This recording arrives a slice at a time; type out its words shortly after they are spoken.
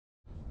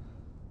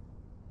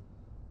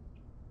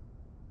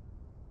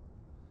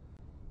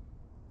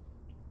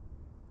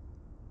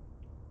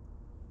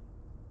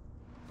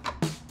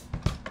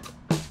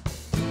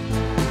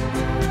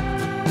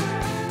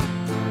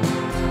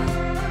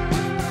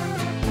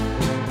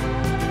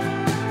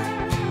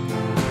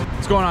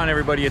going on,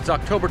 everybody? It's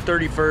October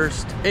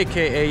 31st,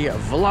 aka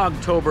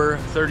Vlogtober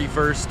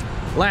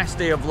 31st, last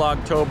day of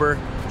Vlogtober.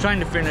 Trying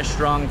to finish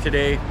strong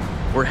today.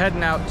 We're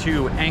heading out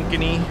to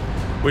Ankeny,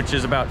 which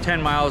is about 10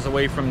 miles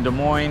away from Des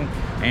Moines,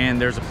 and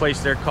there's a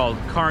place there called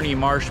Carney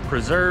Marsh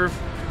Preserve,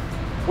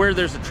 where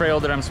there's a trail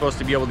that I'm supposed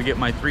to be able to get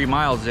my 3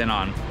 miles in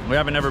on. We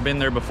haven't ever been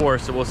there before,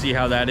 so we'll see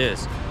how that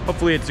is.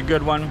 Hopefully it's a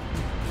good one.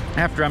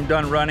 After I'm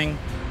done running,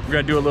 we're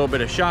gonna do a little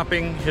bit of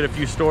shopping, hit a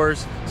few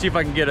stores, see if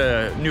I can get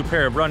a new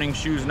pair of running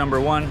shoes,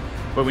 #1,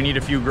 but we need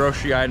a few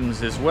grocery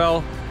items as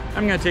well.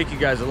 I'm gonna take you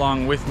guys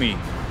along with me.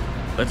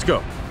 Let's go.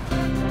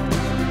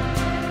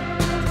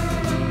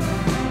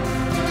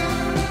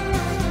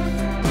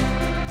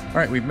 All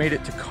right, we've made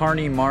it to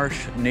Carney Marsh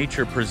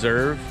Nature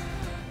Preserve.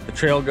 The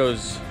trail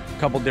goes a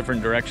couple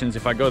different directions.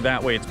 If I go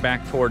that way, it's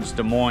back towards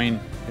Des Moines.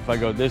 If I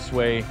go this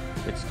way,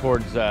 it's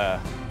towards,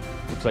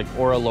 looks like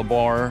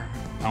Aura-Le-Bar.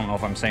 I don't know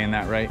if I'm saying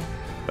that right.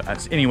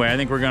 But anyway, I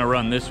think we're gonna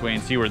run this way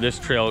and see where this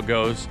trail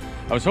goes.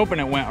 I was hoping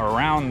it went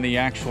around the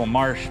actual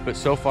marsh, but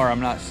so far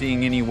I'm not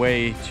seeing any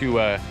way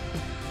to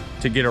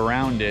get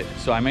around it.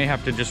 So I may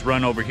have to just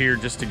run over here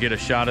just to get a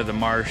shot of the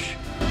marsh.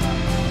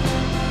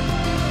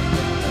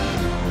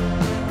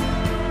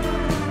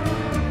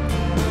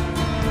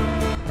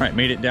 All right,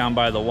 made it down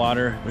by the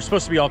water. There's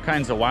supposed to be all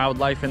kinds of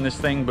wildlife in this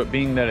thing, but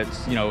being that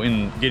it's, you know,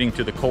 in getting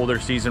to the colder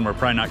season, we're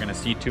probably not gonna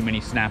see too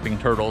many snapping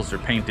turtles or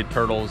painted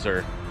turtles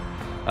or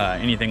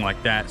anything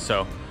like that.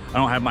 So I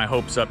don't have my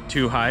hopes up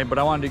too high, but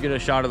I wanted to get a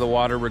shot of the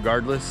water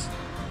regardless.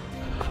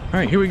 All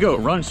right, here we go.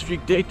 Run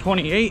streak day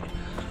 28,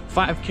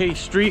 5K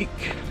streak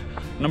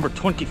number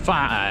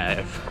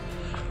 25.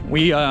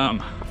 We are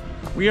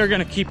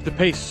gonna keep the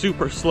pace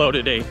super slow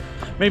today.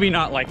 Maybe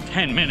not like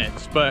 10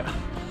 minutes, but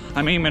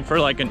I'm aiming for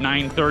like a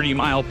 9:30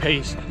 mile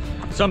pace.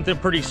 Something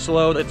pretty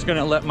slow that's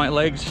gonna let my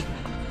legs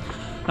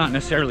not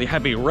necessarily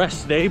have a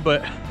rest day,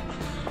 but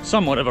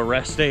somewhat of a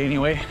rest day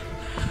anyway.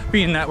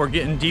 Being that we're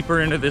getting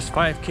deeper into this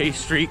 5K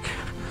streak,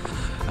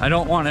 I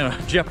don't want to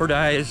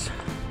jeopardize,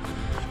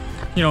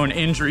 you know, an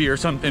injury or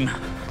something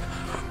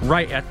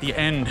right at the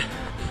end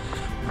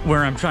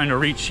where I'm trying to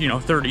reach, you know,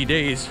 30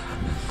 days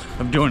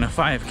of doing a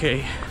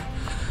 5K.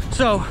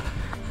 So,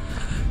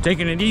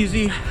 taking it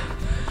easy,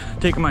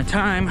 taking my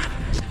time.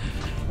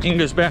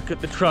 Inga's back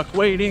at the truck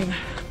waiting,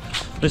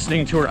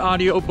 listening to her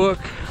audiobook.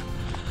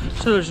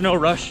 So there's no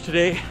rush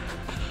today.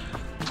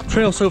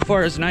 Trail so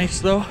far is nice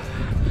though.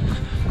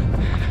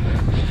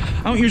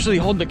 I don't usually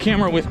hold the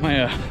camera with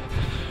my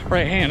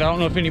right hand. I don't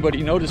know if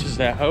anybody notices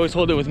that. I always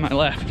hold it with my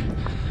left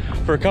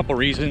for a couple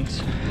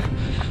reasons.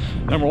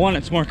 #1,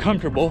 it's more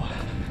comfortable.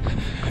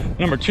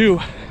 #2,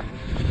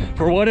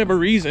 for whatever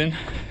reason,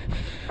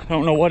 I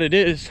don't know what it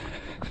is,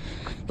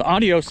 the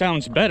audio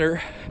sounds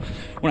better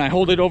when I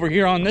hold it over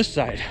here on this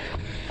side.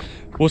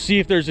 We'll see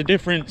if there's a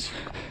difference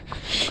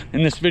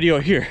in this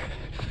video here.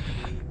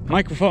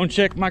 Microphone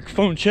check,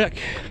 microphone check.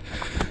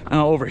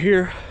 Over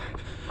here.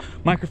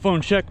 Microphone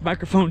check,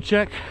 microphone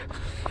check.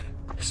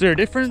 Is there a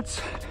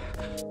difference?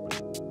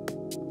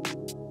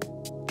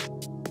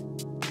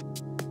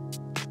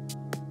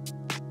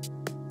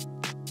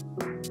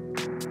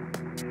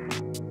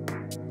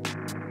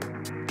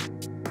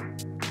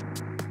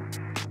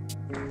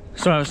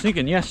 So I was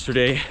thinking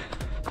yesterday,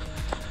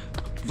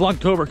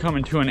 Vlogtober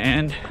coming to an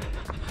end.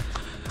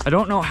 I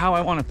don't know how I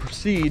want to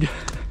proceed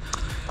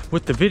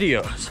with the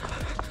videos.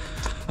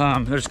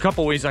 There's a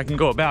couple ways I can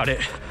go about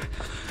it,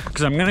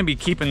 because I'm gonna be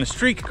keeping the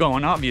streak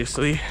going,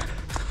 obviously,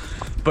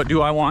 but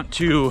do I want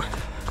to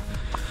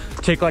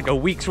take like a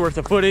week's worth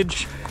of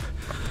footage,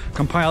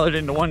 compile it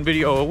into one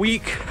video a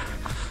week,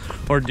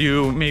 or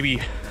do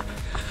maybe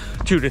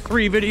 2 to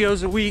 3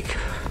 videos a week,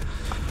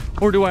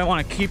 or do I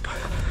want to keep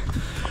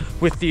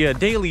with the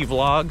daily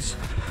vlogs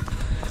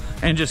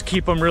and just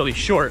keep them really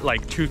short,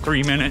 like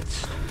 2-3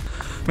 minutes,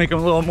 make them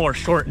a little more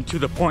short and to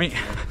the point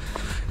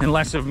and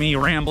less of me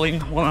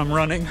rambling while I'm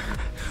running?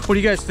 What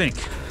do you guys think?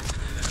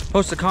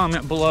 Post a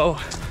comment below.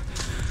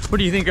 What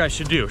do you think I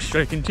should do?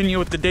 Should I continue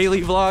with the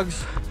daily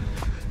vlogs?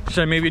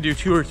 Should I maybe do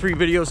 2 or 3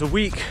 videos a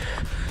week?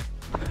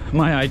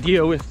 My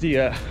idea with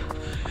the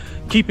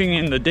keeping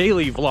in the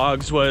daily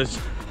vlogs was,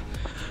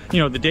 you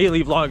know, the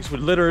daily vlogs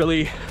would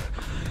literally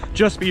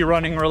just be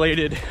running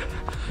related,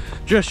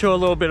 just show a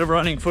little bit of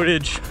running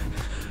footage,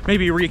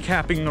 maybe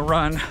recapping the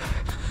run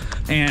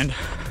and,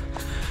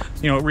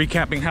 you know,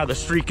 recapping how the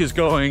streak is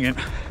going and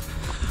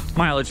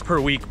mileage per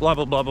week, blah,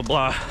 blah, blah, blah,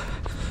 blah.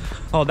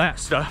 All that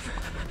stuff.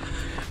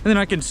 And then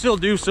I can still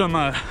do some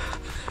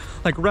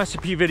like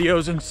recipe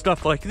videos and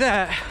stuff like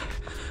that,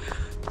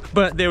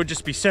 but they would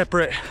just be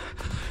separate.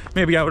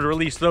 Maybe I would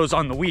release those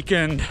on the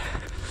weekend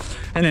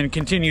and then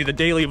continue the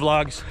daily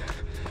vlogs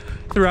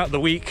throughout the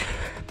week.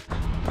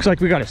 Looks like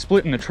we got a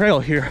split in the trail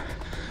here.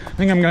 I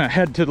think I'm gonna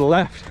head to the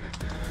left,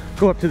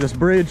 go up to this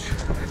bridge.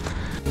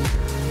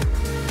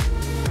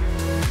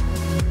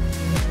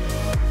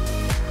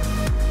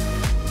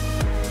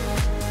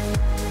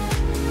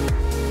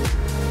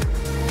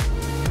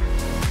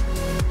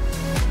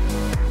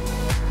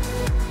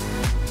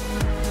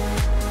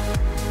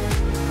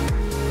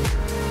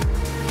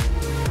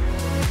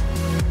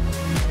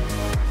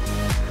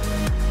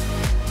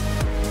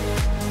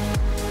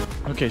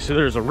 Okay, so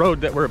there's a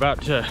road that we're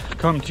about to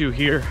come to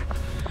here,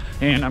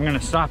 and I'm gonna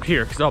stop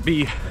here because I'll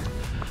be,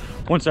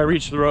 once I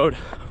reach the road,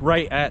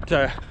 right at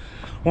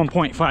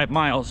 1.5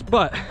 miles.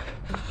 But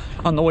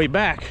on the way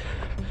back,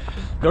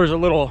 there was a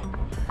little,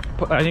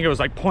 I think it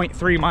was like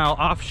 0.3 mile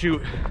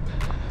offshoot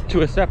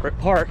to a separate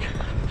park,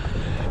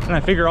 and I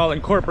figure I'll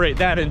incorporate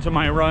that into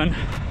my run.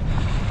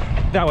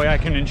 That way I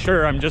can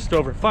ensure I'm just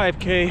over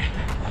 5K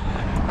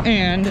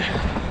and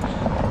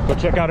go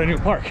check out a new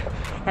park.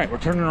 All right, we're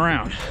turning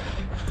around.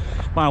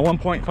 Mile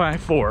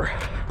 1.54. I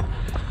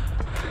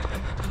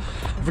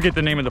forget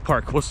the name of the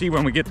park. We'll see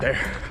when we get there.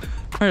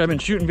 All right, I've been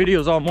shooting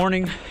videos all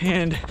morning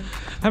and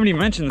haven't even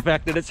mentioned the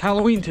fact that it's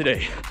Halloween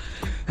today.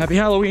 Happy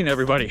Halloween,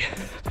 everybody.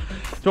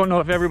 Don't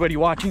know if everybody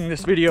watching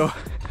this video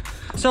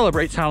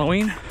celebrates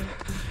Halloween.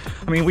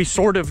 I mean, we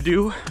sort of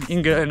do,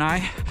 Inga and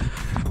I.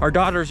 Our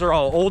daughters are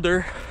all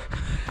older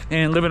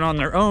and living on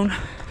their own,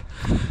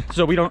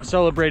 so we don't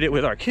celebrate it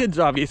with our kids,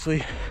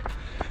 obviously.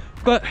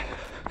 But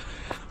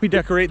we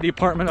decorate the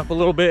apartment up a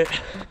little bit.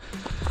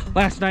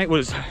 Last night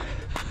was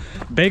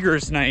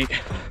Beggar's Night.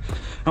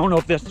 I don't know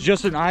if that's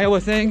just an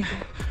Iowa thing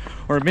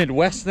or a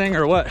Midwest thing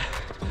or what,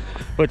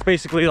 but it's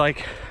basically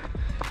like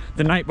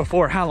the night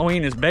before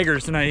Halloween is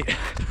Beggar's Night.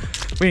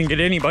 We didn't get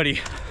anybody.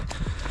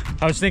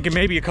 I was thinking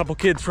maybe a couple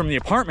kids from the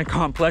apartment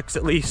complex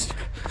at least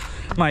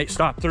might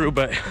stop through,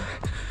 but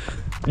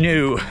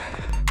no.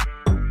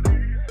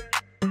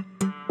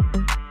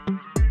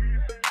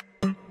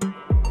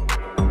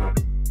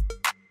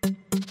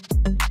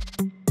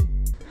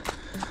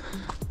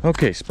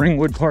 Okay,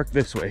 Springwood Park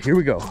this way. Here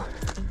we go.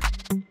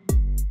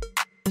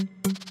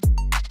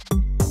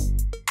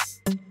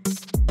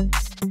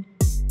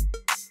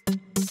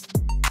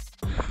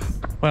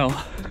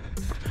 Well,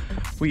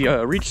 we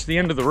reached the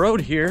end of the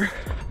road here.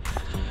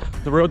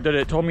 The road that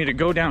it told me to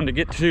go down to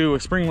get to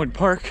Springwood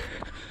Park.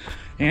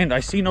 And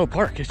I see no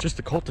park, it's just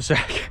a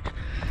cul-de-sac.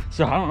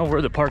 So I don't know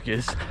where the park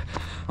is. I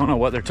don't know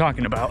what they're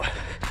talking about.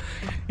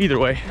 Either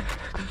way,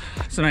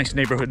 it's a nice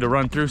neighborhood to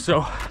run through,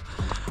 so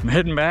I'm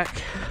heading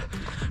back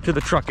to the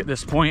truck at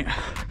this point.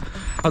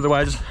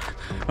 Otherwise,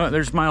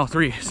 there's mile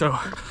 3, so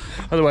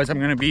otherwise I'm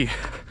gonna be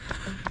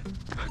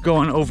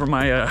going over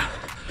my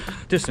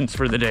distance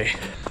for the day.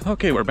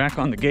 Okay, we're back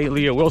on the Gay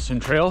Leah Wilson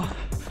Trail.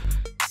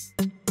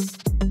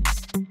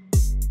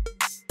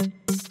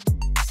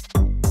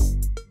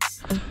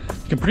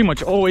 You can pretty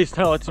much always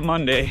tell it's a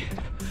Monday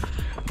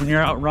when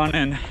you're out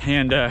running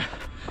and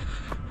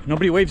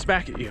nobody waves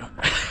back at you.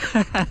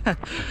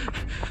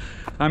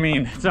 I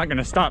mean, it's not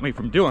gonna stop me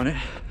from doing it,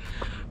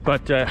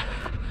 but I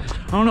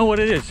don't know what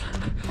it is.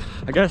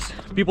 I guess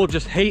people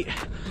just hate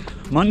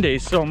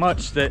Mondays so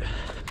much that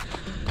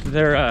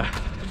their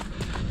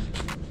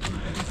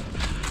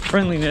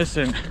friendliness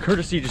and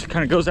courtesy just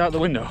kind of goes out the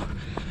window.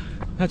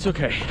 That's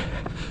okay.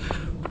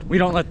 We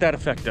don't let that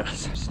affect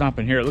us.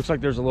 Stopping here, it looks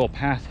like there's a little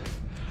path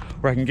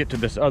where I can get to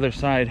this other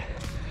side,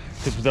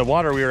 because the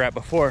water we were at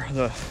before,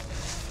 the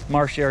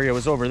marsh area,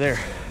 was over there.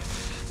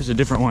 There's a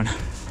different one.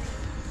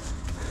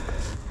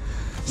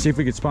 See if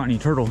we can spot any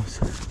turtles.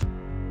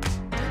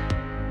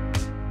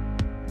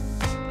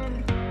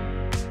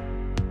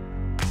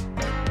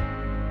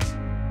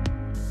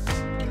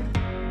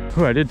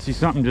 Oh, I did see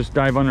something just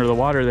dive under the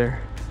water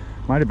there.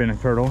 Might have been a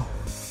turtle.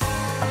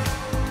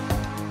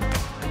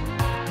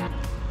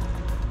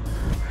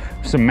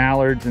 Some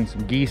mallards and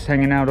some geese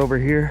hanging out over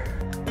here.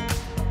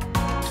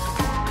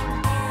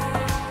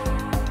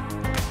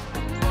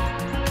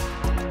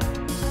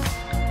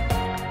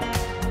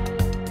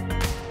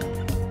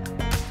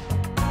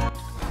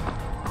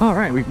 All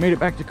right, we've made it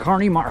back to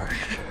Carney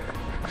Marsh.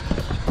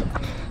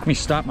 Let me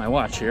stop my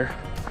watch here.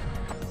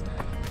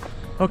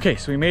 Okay,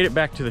 so we made it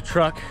back to the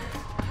truck.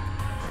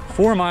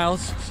 4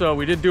 miles, so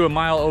we did do a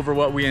mile over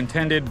what we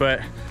intended,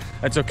 but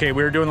that's okay.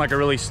 We were doing like a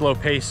really slow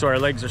pace, so our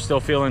legs are still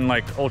feeling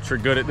like ultra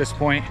good at this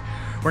point.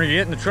 We're gonna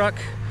get in the truck,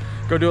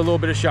 go do a little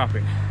bit of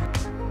shopping.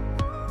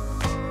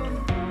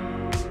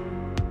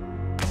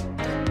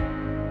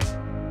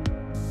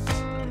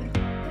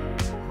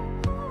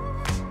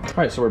 All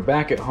right, so we're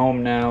back at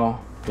home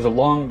now. It was a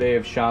long day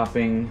of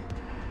shopping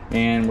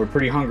and we're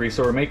pretty hungry,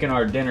 so we're making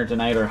our dinner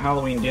tonight. Our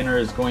Halloween dinner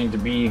is going to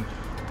be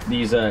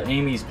these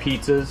Amy's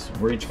pizzas.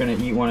 We're each gonna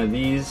eat one of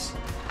these,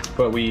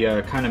 but we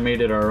kind of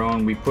made it our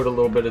own. We put a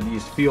little bit of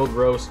these field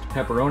roast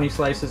pepperoni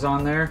slices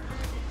on there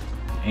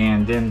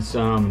and then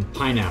some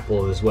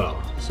pineapple as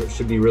well, so it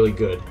should be really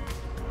good.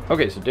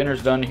 Okay, so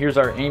dinner's done. Here's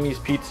our Amy's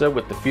pizza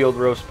with the field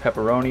roast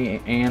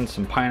pepperoni and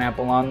some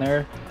pineapple on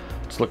there.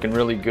 It's looking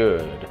really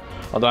good.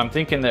 Although I'm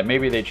thinking that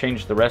maybe they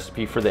changed the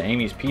recipe for the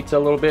Amy's pizza a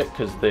little bit,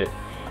 because the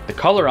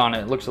color on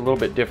it looks a little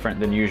bit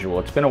different than usual.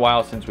 It's been a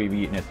while since we've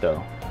eaten it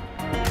though.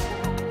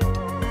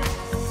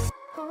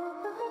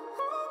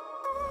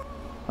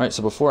 Alright,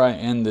 so before I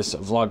end this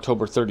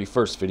Vlogtober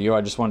 31st video,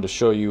 I just wanted to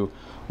show you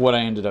what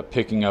I ended up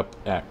picking up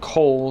at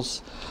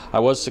Kohl's.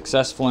 I was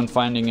successful in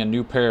finding a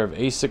new pair of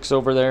Asics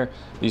over there.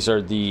 These are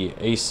the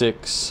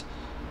Asics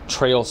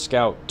Trail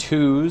Scout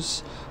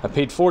 2s. I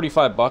paid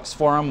 45 bucks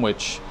for them,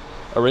 which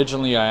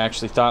originally I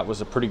actually thought was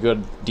a pretty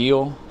good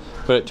deal.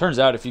 But it turns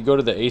out if you go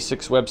to the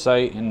Asics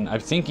website, and I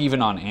think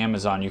even on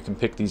Amazon, you can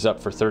pick these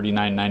up for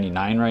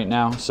 $39.99 right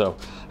now. So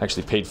I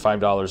actually paid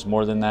 $5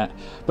 more than that,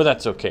 but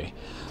that's okay.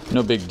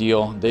 No big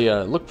deal. They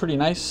look pretty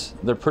nice.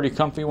 They're pretty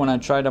comfy when I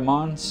tried them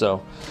on,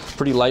 so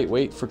pretty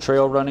lightweight for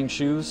trail running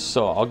shoes.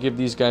 So I'll give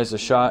these guys a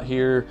shot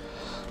here,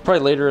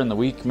 probably later in the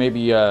week,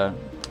 maybe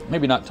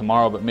not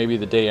tomorrow, but maybe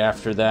the day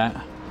after that.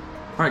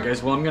 All right,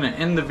 guys, well, I'm gonna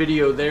end the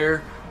video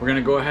there. We're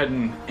gonna go ahead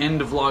and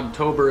end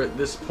Vlogtober at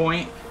this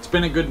point. It's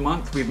been a good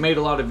month. We've made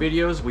a lot of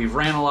videos. We've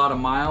ran a lot of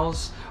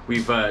miles.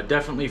 We've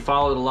definitely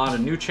followed a lot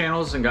of new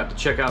channels and got to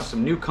check out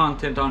some new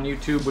content on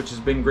YouTube, which has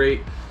been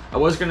great. I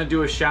was gonna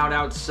do a shout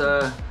outs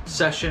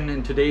session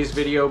in today's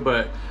video,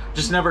 but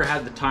just never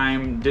had the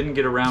time, didn't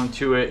get around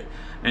to it,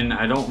 and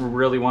I don't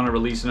really want to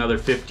release another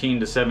 15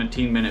 to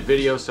 17 minute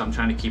video, so I'm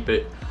trying to keep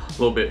it a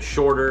little bit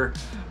shorter.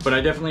 But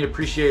I definitely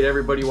appreciate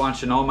everybody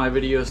watching all my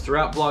videos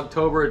throughout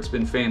Vlogtober. It's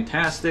been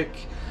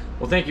fantastic.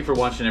 Well, thank you for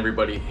watching,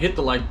 everybody. Hit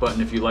the like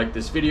button if you like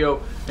this video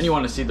and you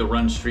want to see the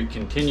run streak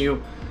continue.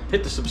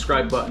 Hit the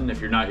subscribe button if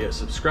you're not yet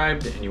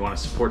subscribed and you want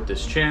to support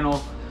this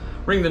channel.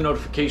 Ring the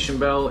notification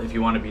bell if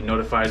you want to be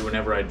notified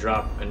whenever I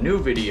drop a new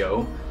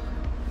video.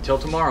 Until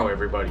tomorrow,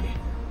 everybody,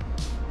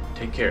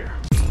 take care.